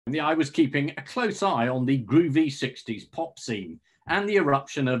The Eye was keeping a close eye on the groovy 60s pop scene and the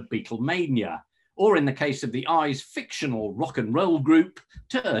eruption of Beatlemania, or in the case of the Eye's fictional rock and roll group,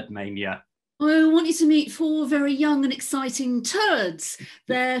 Turdmania. I want you to meet four very young and exciting Turds.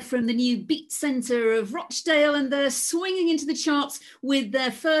 They're from the new beat centre of Rochdale and they're swinging into the charts with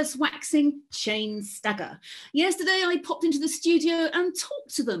their first waxing, Chain Stagger. Yesterday I popped into the studio and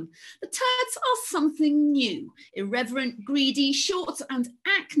talked to them. The Turds are something new. Irreverent, greedy, short and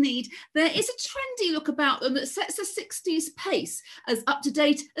acneed. There is a trendy look about them that sets a 60s pace, as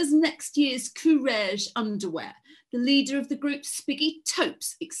up-to-date as next year's Courage underwear. The leader of the group, Spiggy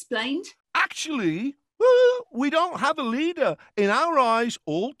Topes, explained. Actually, we don't have a leader. In our eyes,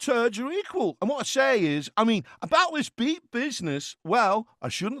 all turds are equal. And what I say is, about this beat business, well, I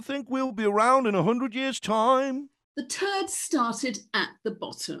shouldn't think we'll be around in 100 years' time. The Turds started at the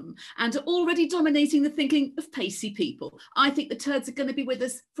bottom and are already dominating the thinking of pacey people. I think the Turds are going to be with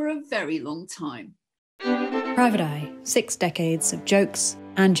us for a very long time. Private Eye, 6 decades of jokes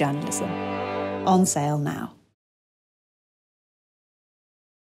and journalism. On sale now.